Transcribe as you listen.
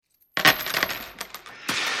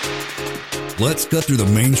Let's cut through the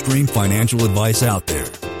mainstream financial advice out there.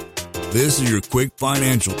 This is your quick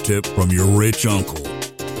financial tip from your rich uncle.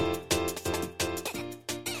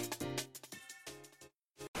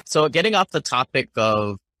 So getting off the topic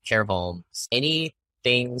of care homes, any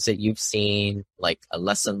things that you've seen, like a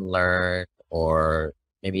lesson learned, or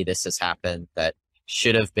maybe this has happened that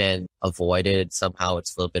should have been avoided somehow,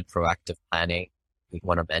 it's a little bit proactive planning we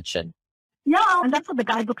want to mention? Yeah, and that's what the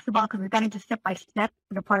guidebook's about, because we got into step by step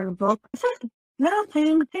in a part of the book. It's just little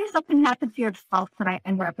things. Say something happened to your spouse tonight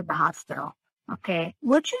and we're up at the hospital. Okay.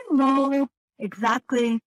 Would you know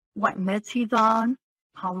exactly what meds he's on,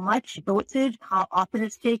 how much dosage, how often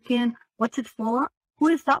it's taken, what's it for, who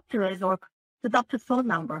his doctor is, or the doctor's phone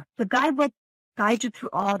number? The guidebook guides you through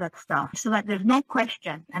all that stuff so that there's no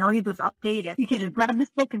question, and all you do is update it. You can just grab this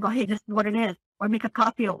book and go, hey, this is what it is, or make a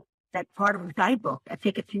copy of that part of the guidebook and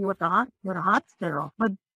take it to you at the hospital.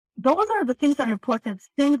 But those are the things that are important.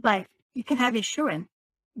 Things like you can have insurance,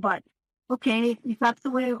 but okay, if that's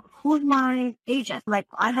the way, who's my agent? Like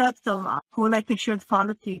I have some whole life insurance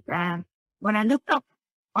policies, and when I looked up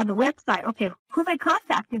on the website, okay, who I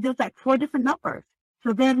contacted, there's like 4 different numbers.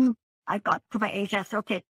 So then I got to my agent. I said,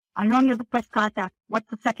 okay, I know you're the first contact. What's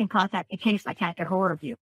the second contact in case I can't get hold of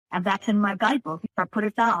you? And that's in my guidebook. I put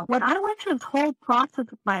it down. When I went through this whole process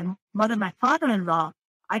with my mother and my father-in-law,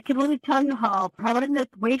 I can really tell you how horrendous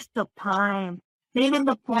waste of time, staying on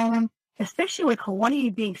the phone, especially with Hawaii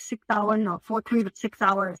being 6 hours, 3 to 6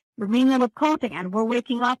 hours, remaining on the coding, and we're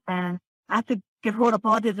waking up and I have to get hold of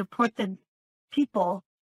all these important people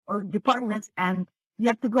or departments, and you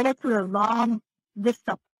have to go through a long list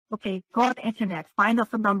of, okay, go on the internet, find us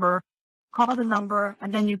a number, call the number,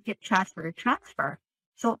 and then you get transfer.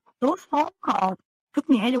 So those phone calls took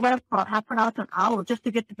me anywhere from about half an hour to an hour just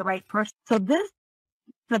to get to the right person. So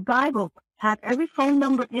the guidebook had every phone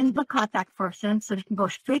number in the contact person, so you can go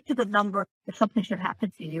straight to the number if something should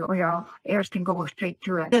happen to you, or your heirs can go straight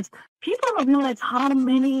to it. Because people don't realize how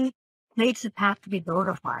many places have to be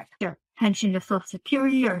notified. Your pension, your Social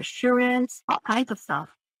Security, your insurance, all kinds of stuff.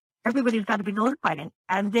 Everybody's got to be notified,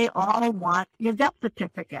 and they all want your death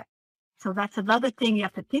certificate. So that's another thing you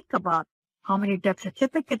have to think about. How many death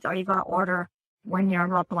certificates are you going to order when your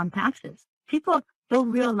loved one passes? People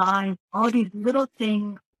don't realize all these little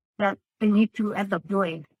things that they need to end up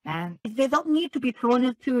doing. And they don't need to be thrown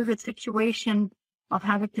into the situation of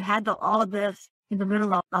having to handle all of this in the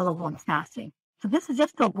middle of a loved one's passing. So this is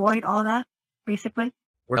just to avoid all that, basically.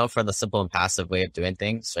 We're known for the simple and passive way of doing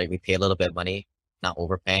things, right? We pay a little bit of money, not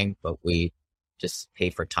overpaying, but we just pay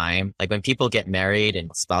for time. Like when people get married and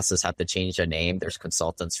spouses have to change their name, there's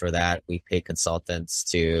consultants for that. We pay consultants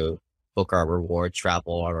to book our reward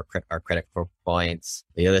travel or our credit for points.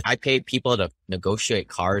 I pay people to negotiate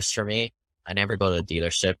cars for me. I never go to a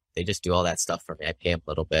dealership. They just do all that stuff for me. I pay them a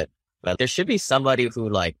little bit. But there should be somebody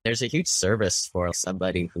who there's a huge service for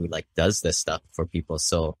somebody who does this stuff for people.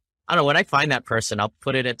 So I don't know, when I find that person, I'll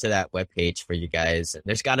put it into that webpage for you guys. And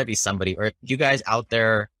there's got to be somebody, or you guys out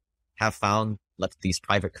there have found these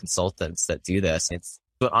private consultants that do this. It's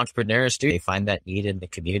what entrepreneurs do. They find that need in the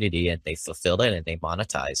community and they fulfill it and they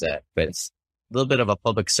monetize it. But it's a little bit of a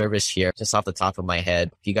public service here, just off the top of my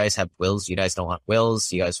head. If you guys have wills, you guys don't want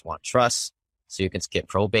wills, you guys want trusts, so you can skip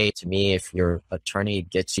probate. To me, if your attorney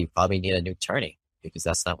gets you, probably need a new attorney because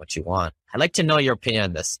that's not what you want. I'd like to know your opinion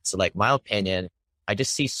on this. So my opinion, I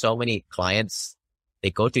just see so many clients, they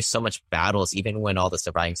go through so much battles, even when all the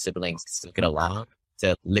surviving siblings still get along,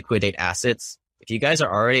 to liquidate assets. If you guys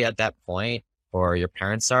are already at that point, or your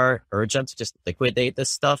parents are, urge them to just liquidate this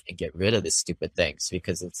stuff and get rid of these stupid things,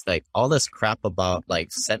 because it's all this crap about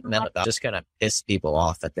sentiment about just going to piss people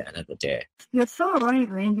off at the end of the day. You're so right,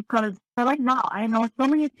 Lynn, because right now I know so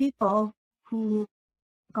many people who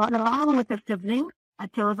got along with their siblings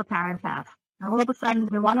until the parent passed. And all of a sudden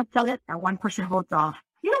they want to sell it and one person holds off.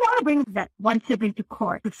 You don't want to bring that one sibling to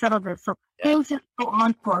court to settle this. So things just go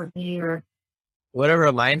on for years. What it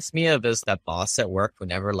reminds me of is that boss at work who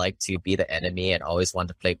never liked to be the enemy and always wanted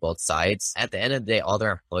to play both sides. At the end of the day, all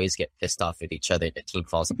their employees get pissed off at each other and the team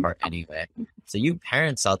falls apart anyway. So you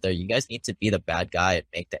parents out there, you guys need to be the bad guy and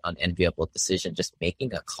make the unenviable decision, just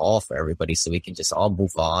making a call for everybody so we can just all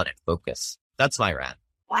move on and focus. That's my rant.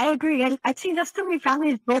 I agree. I've seen just too many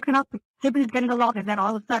families broken up, siblings getting along, and then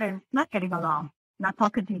all of a sudden not getting along, not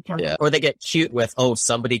talking to each other. Yeah. Or they get cute with,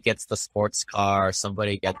 somebody gets the sports car,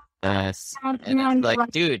 somebody gets this. And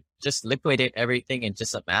dude, just liquidate everything in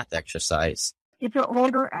just a math exercise. If you're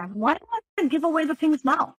older, and why not Give away the things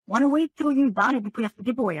now. Want to wait till you die before you have to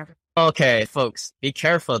give away everything. Okay, folks, be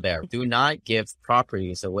careful there. Do not give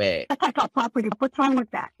properties away. That's like our property. What's wrong with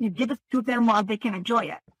that? You give it to them while they can enjoy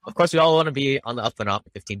it. Of course, we all want to be on the up and up,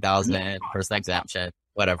 15,000, personal exemption,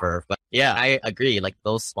 whatever. But yeah, I agree. Like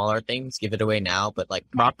those smaller things, give it away now. But like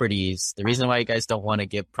properties, the reason why you guys don't want to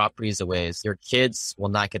give properties away is your kids will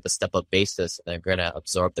not get the step up basis. They're going to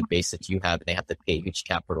absorb the base that you have and they have to pay huge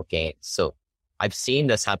capital gains. So I've seen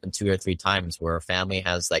this happen 2 or 3 times where a family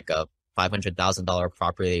has like a $500,000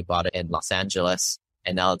 property. They bought it in Los Angeles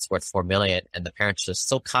and now it's worth $4 million. And the parents are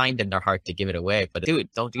so kind in their heart to give it away. But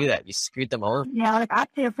dude, don't do that. You screwed them over. Yeah, like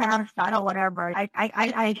after your parents died or whatever,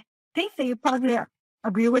 I think that you probably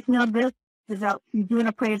agree with me on this, is that you do an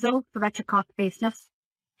appraisal so that's your cost basis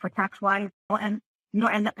for tax wise, and you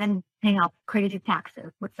don't end up paying out crazy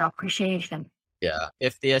taxes with the appreciation. Yeah.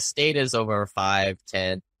 If the estate is over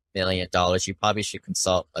 $5-10 million, you probably should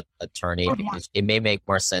consult an attorney because it may make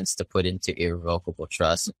more sense to put into irrevocable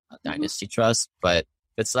trust, a dynasty trust. But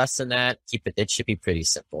if it's less than that, keep it. It should be pretty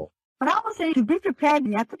simple. But I would say to be prepared,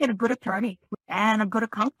 you have to get a good attorney and a good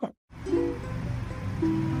accountant.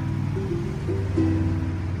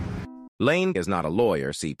 Lane is not a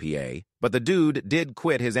lawyer, CPA, but the dude did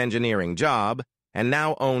quit his engineering job and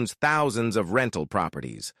now owns thousands of rental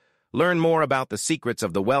properties. Learn more about the secrets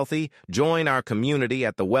of the wealthy. Join our community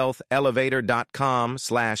at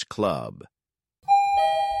thewealthelevator.com/club.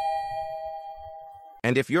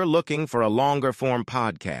 And if you're looking for a longer form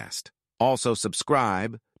podcast, also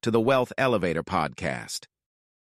subscribe to the Wealth Elevator podcast.